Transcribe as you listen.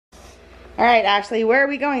All right, Ashley, where are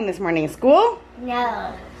we going this morning? School?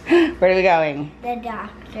 No. Where are we going? The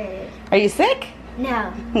doctor. Are you sick?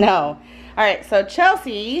 No. No. All right, so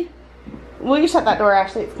Chelsey, will you shut that door,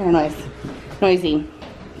 Ashley? It's kind of noisy.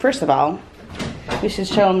 First of all, you should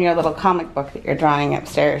show them your little comic book that you're drawing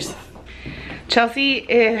upstairs. Chelsey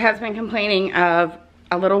has been complaining of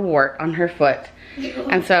a little wart on her foot.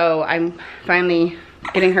 And so I'm finally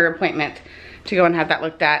getting her appointment to go and have that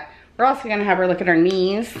looked at. We're also gonna have her look at her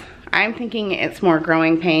knees. I'm thinking it's more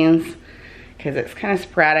growing pains because it's kind of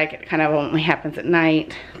sporadic. It kind of only happens at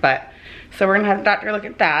night. But so we're gonna have the doctor look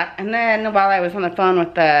at that. And then while I was on the phone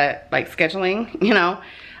with the scheduling, you know,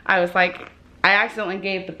 I was like, I accidentally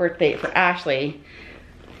gave the birth date for Ashley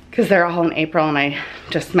because they're all in April and I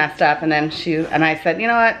just messed up. And then I said, you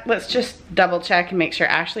know what, let's just double check and make sure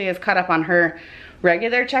Ashley is caught up on her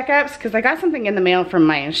regular checkups, because I got something in the mail from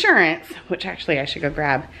my insurance, which actually I should go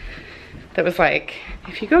grab, that was like,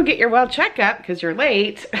 if you go get your well checkup because you're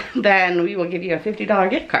late, then we will give you a $50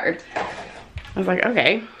 gift card. I was like,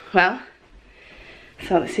 okay, well,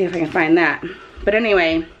 so let's see if I can find that. But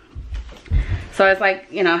anyway, so I was like,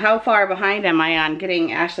 you know, how far behind am I on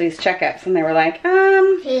getting Ashley's checkups? And they were like,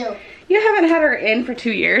 2. You haven't had her in for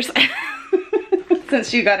 2 years since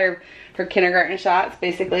she got her kindergarten shots,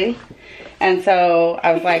 basically. And so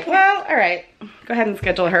I was like, well, all right, go ahead and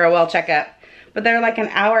schedule her a well checkup. But they're like an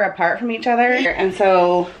hour apart from each other. And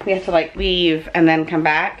so we have to like leave and then come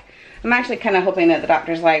back. I'm actually kind of hoping that the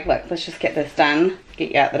doctor's like, look, let's just get this done,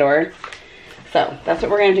 get you out the door. So that's what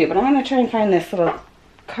we're gonna do. But I'm gonna try and find this little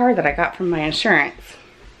card that I got from my insurance,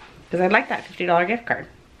 because I'd like that $50 gift card.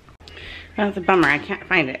 That's a bummer, I can't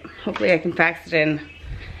find it. Hopefully I can fax it in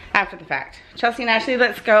after the fact. Chelsey and Ashley,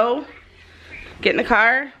 let's go. Get in the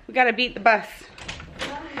car. We gotta beat the bus.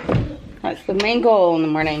 That's the main goal in the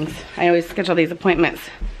mornings. I always schedule these appointments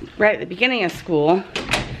right at the beginning of school,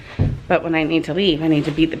 but when I need to leave, I need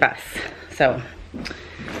to beat the bus, so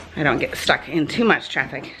I don't get stuck in too much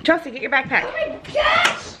traffic. Chelsey, get your backpack. Oh my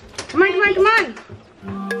gosh! Come on, come on, come on.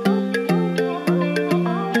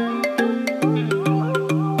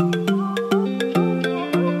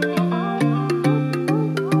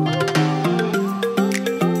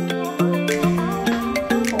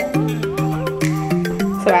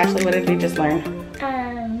 So Ashley, what did we just learn?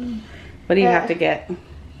 What do you have to get?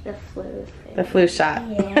 The flu thing. The flu shot.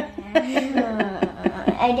 Yeah.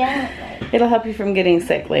 I don't like. It'll help you from getting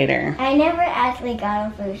sick later. I never actually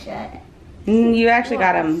got a flu shot. You actually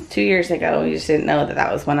got them 2 years ago. You just didn't know that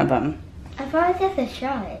that was one of them. I thought it was just a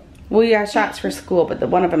shot. Well, you have shots for school, but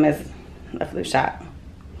one of them is a flu shot.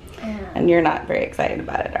 And you're not very excited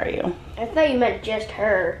about it, are you? I thought you meant just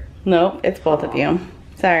her. Nope, it's both of you.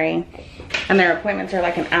 Sorry. And their appointments are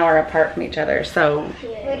like an hour apart from each other, so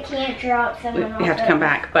we can't drop someone off. We have to come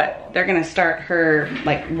back, but they're gonna start her,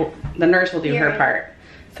 like, the nurse will do her part.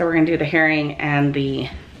 So we're gonna do the hearing and the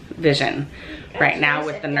vision right now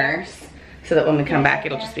with the nurse, so that when we come back,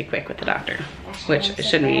 it'll just be quick with the doctor, which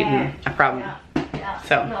shouldn't be even a problem.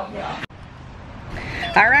 So,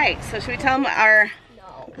 all right, so should we tell them our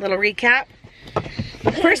little recap?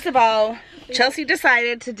 First of all, Chelsey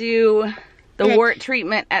decided to do the wart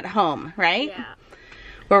treatment at home, right? Yeah.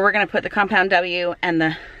 Where we're gonna put the compound W and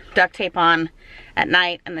the duct tape on at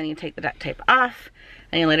night, and then you take the duct tape off,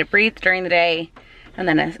 and you let it breathe during the day, and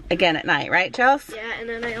then again at night, right, Chelsey? Yeah, and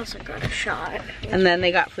then I also got a shot. And then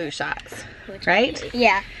they got flu shots, right?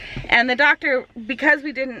 Yeah. And the doctor, because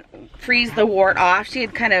we didn't freeze the wart off, she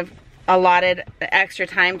had kind of allotted extra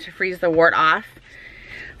time to freeze the wart off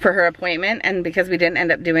for her appointment, and because we didn't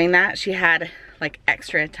end up doing that, she had like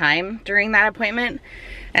extra time during that appointment.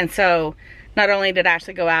 And so not only did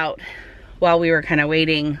Ashley go out while we were kind of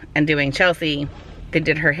waiting and doing Chelsey, they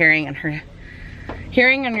did her hearing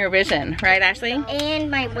and your vision, right, Ashley? And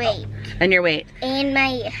my weight. And your weight. And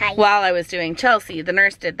my height. While I was doing Chelsey, the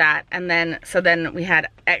nurse did that, and then then we had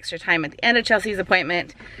extra time at the end of Chelsea's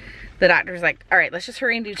appointment. The doctor was like, all right, let's just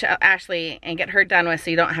hurry and do Ashley and get her done with so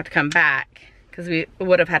you don't have to come back, because we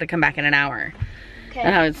would have had to come back in an hour. Okay.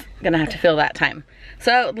 And I was gonna have to fill that time.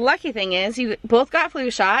 So the lucky thing is you both got flu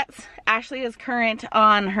shots. Ashley is current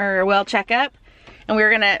on her well checkup,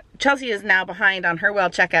 and Chelsey is now behind on her well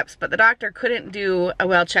checkups, but the doctor couldn't do a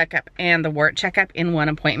well checkup and the wart checkup in one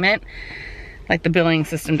appointment. Like, the billing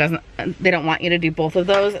system they don't want you to do both of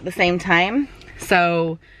those at the same time.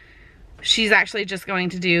 So she's actually just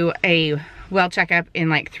going to do a well checkup in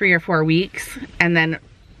like 3 or 4 weeks, and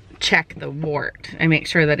check the wart and make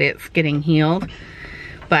sure that it's getting healed.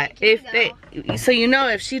 But if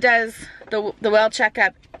if she does the well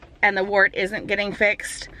checkup and the wart isn't getting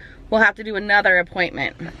fixed, we'll have to do another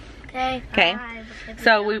appointment. Okay. Okay.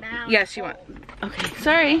 So yes, you want. Okay,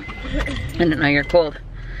 sorry. I didn't know you're cold.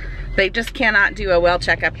 They just cannot do a well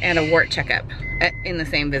checkup and a wart checkup in the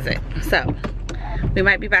same visit. So we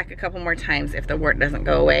might be back a couple more times if the wart doesn't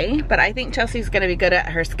go away. But I think Chelsea's gonna be good at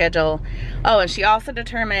her schedule. Oh, and she also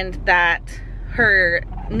determined that her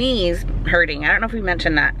knees hurting. I don't know if we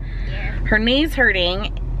mentioned that. Yeah. Her knees hurting,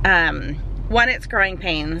 one, it's growing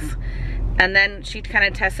pains. And then she kind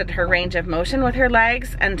of tested her range of motion with her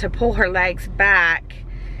legs, and to pull her legs back,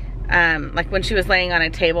 like when she was laying on a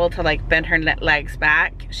table to like bend her legs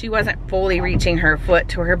back, she wasn't fully reaching her foot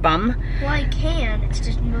to her bum. Well, I can. It's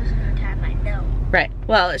just most of the time I know. Right.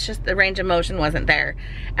 Well, it's just the range of motion wasn't there.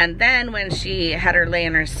 And then when she had her lay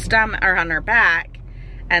on her stomach or on her back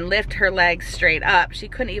and lift her legs straight up, she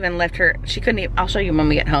couldn't even lift her. She couldn't even, I'll show you when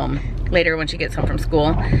we get home later when she gets home from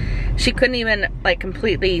school. She couldn't even like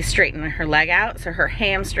completely straighten her leg out. So her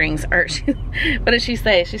hamstrings are, what did she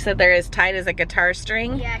say? She said they're as tight as a guitar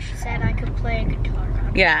string. Yeah, she said I could play a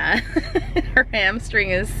guitar. Yeah, her hamstring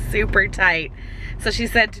is super tight. So she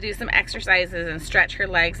said to do some exercises and stretch her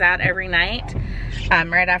legs out every night,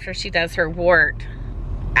 right after she does her wart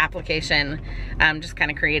application, just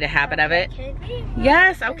kind of create a habit of it.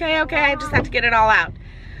 Yes, okay, I just have to get it all out.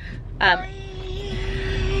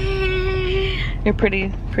 You're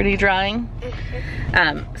pretty drawing.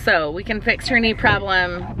 So we can fix her knee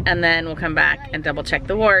problem, and then we'll come back and double check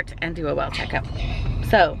the wart and do a well checkup.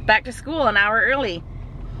 So back to school an hour early.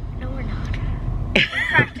 No, we're not. We're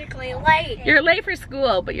practically late. You're late for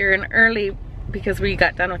school, but you're in early because we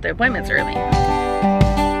got done with the appointments early.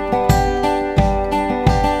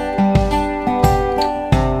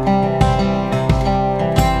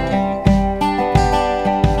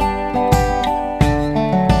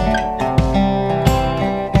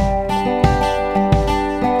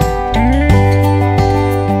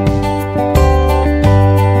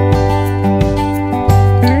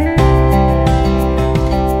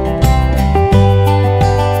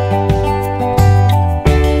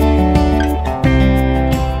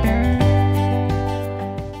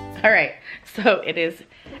 So it is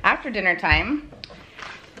after dinner time.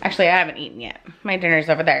 Actually, I haven't eaten yet. My dinner's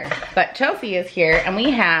over there. But Chelsey is here, and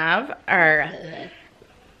we have our...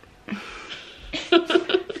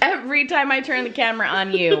 Every time I turn the camera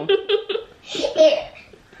on you.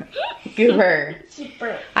 Goober.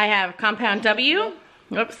 I have Compound W.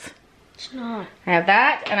 Whoops. It's not. I have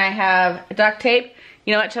that, and I have duct tape.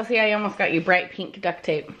 You know what, Chelsey? I almost got you bright pink duct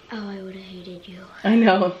tape. Oh, I would have hated you. I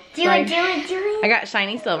know. Do it. I got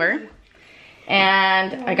shiny silver.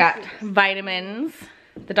 And I got vitamins.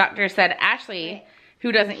 The doctor said Ashley,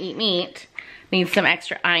 who doesn't eat meat, needs some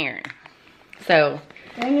extra iron. So.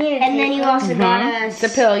 And then you also got us the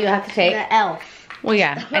pill you have to take. The Elf. Well,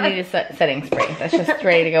 yeah, I need a setting spray. That's just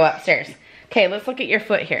ready to go upstairs. Okay, let's look at your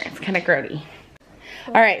foot here. It's kind of grody.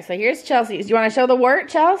 All right, so here's Chelsea's. Do you want to show the wart,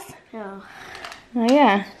 Chelsey? No. Oh,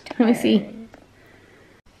 yeah. Let me see.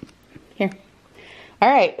 Here. All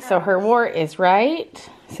right, so her wart is right.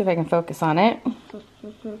 See if I can focus on it.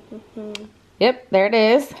 Yep, there it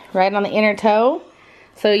is. Right on the inner toe.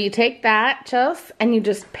 So you take that, Chelsey, and you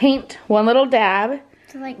just paint one little dab.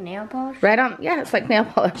 Is it like nail polish? Right on, yeah, it's like nail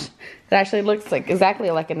polish. It actually looks like exactly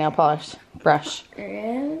like a nail polish brush.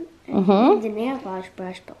 Really? It's a nail polish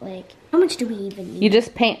brush, but like, how much do we even need? You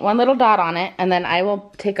just paint one little dot on it, and then I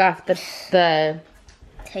will take off the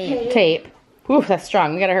tape. Ooh, that's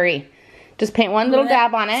strong. We gotta hurry. Just paint one little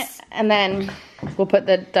dab on it, and then we'll put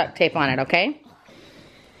the duct tape on it, okay?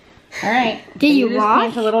 All right. Did you just wash?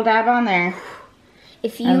 paint a little dab on there.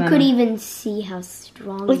 If you could even see how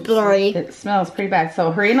strong it's blurry. It smells pretty bad,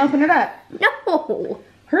 so hurry and open it up. No.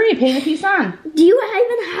 Hurry, paint a piece on. Do you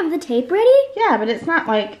even have the tape ready? Yeah, but it's not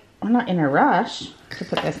like, we're not in a rush to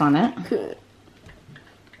put this on it. You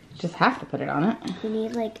just have to put it on it. You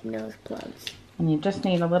need like nose plugs. And you just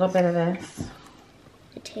need a little bit of this.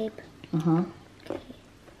 The tape. Okay.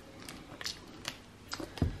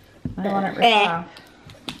 I don't want it ripped off.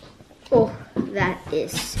 Oh, that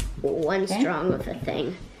is one strong of a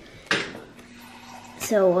thing.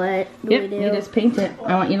 So what do we do? You just paint it.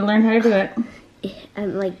 I want you to learn how to do it.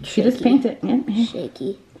 I'm like shaky. You just paint it. Yeah.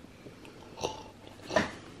 Shaky.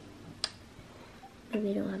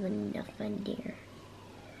 We don't have enough on here.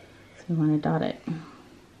 So you want to dot it.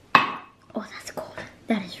 Oh, that's cold.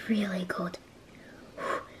 That is really cold.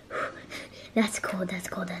 That's cold, that's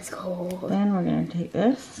cold, that's cold. Then we're going to take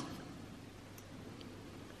this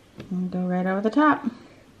and go right over the top.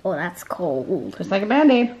 Oh, that's cold. Just like a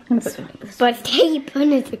Band-Aid. But tape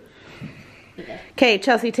on it. Okay,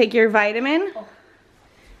 Chelsey, take your vitamin. Oh.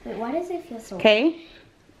 Wait, why does it feel so Okay.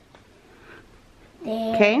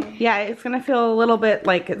 Okay, yeah, it's going to feel a little bit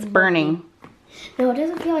like it's burning. No, it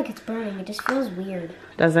doesn't feel like it's burning. It just feels weird.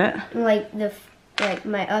 Does it? Like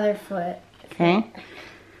my other foot. Okay.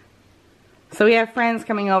 So we have friends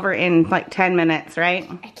coming over in like 10 minutes, right?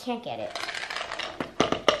 I can't get it.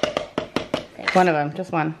 One of them,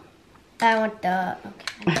 just one. I want the,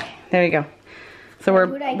 okay. There you go. So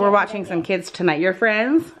we're watching some kids tonight. Your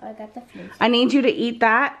friends? I got the fleece. I need you to eat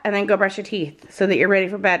that and then go brush your teeth so that you're ready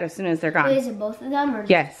for bed as soon as they're gone. Wait, is it both of them or?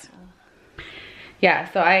 Yes. Oh. Yeah,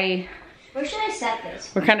 so Where should I set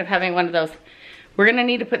this? we're kind of having one of those. We're gonna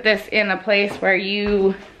need to put this in a place where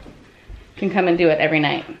you can come and do it every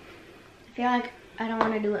night. I feel like I don't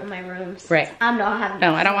want to do it in my rooms. Right. I'm not having.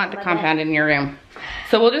 No, I don't want the compound in your room.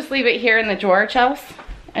 So we'll just leave it here in the drawer, Chelsey,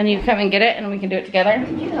 and you come and get it and we can do it together.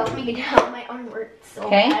 Can you help me get out? My arm hurts so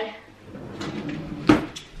Okay. bad.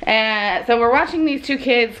 And so we're watching these two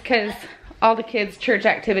kids because all the kids' church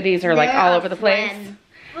activities are like They're all our over the place. friends.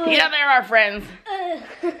 Yeah, they're our friends.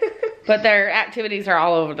 But their activities are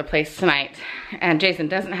all over the place tonight. And Jason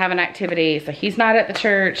doesn't have an activity, so he's not at the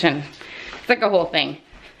church, and it's like a whole thing.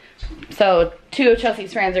 So 2 of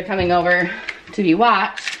Chelsea's friends are coming over to be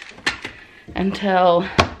watched until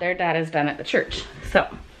their dad is done at the church. So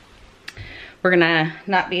we're gonna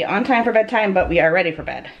not be on time for bedtime, but we are ready for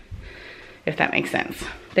bed, if that makes sense.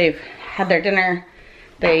 They've had their dinner.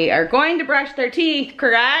 They are going to brush their teeth,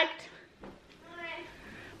 correct?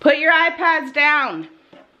 Put your iPads down.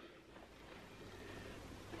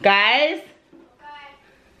 Guys?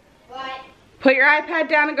 What? Put your iPad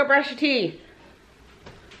down and go brush your teeth.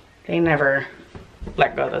 They never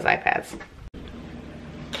let go of those iPads.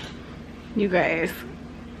 You guys,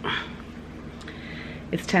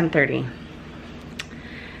 it's 10:30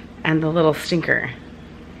 and the little stinker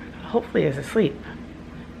hopefully is asleep,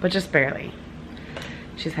 but just barely.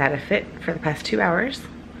 She's had a fit for the past 2 hours.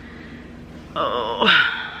 Oh,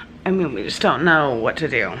 I mean, we just don't know what to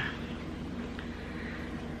do.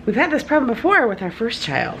 We've had this problem before with our first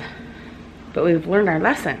child, but we've learned our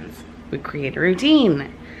lessons. We create a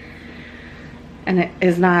routine. And it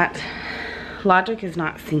is not, logic is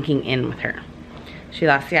not sinking in with her. She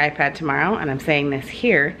lost the iPad tomorrow, and I'm saying this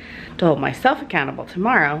here to hold myself accountable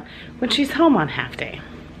tomorrow when she's home on half day.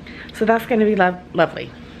 So that's gonna be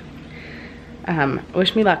lovely.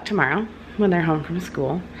 Wish me luck tomorrow when they're home from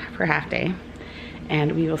school for half day,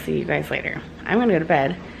 and we will see you guys later. I'm gonna go to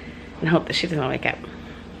bed and hope that she doesn't wake up.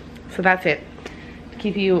 So that's it.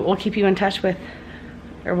 We'll keep you in touch with,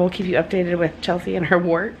 or we'll keep you updated with Chelsey and her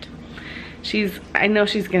wart. I know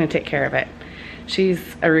she's gonna take care of it. She's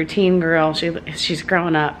a routine girl. She's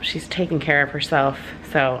growing up. She's taking care of herself.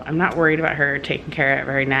 So I'm not worried about her taking care of it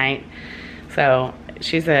every night. So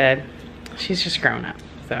she's just grown up.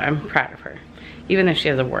 So I'm proud of her. Even if she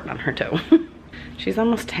has a wart on her toe. She's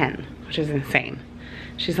almost 10, which is insane.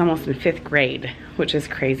 She's almost in 5th grade, which is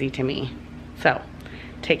crazy to me. So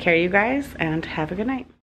take care, you guys, and have a good night.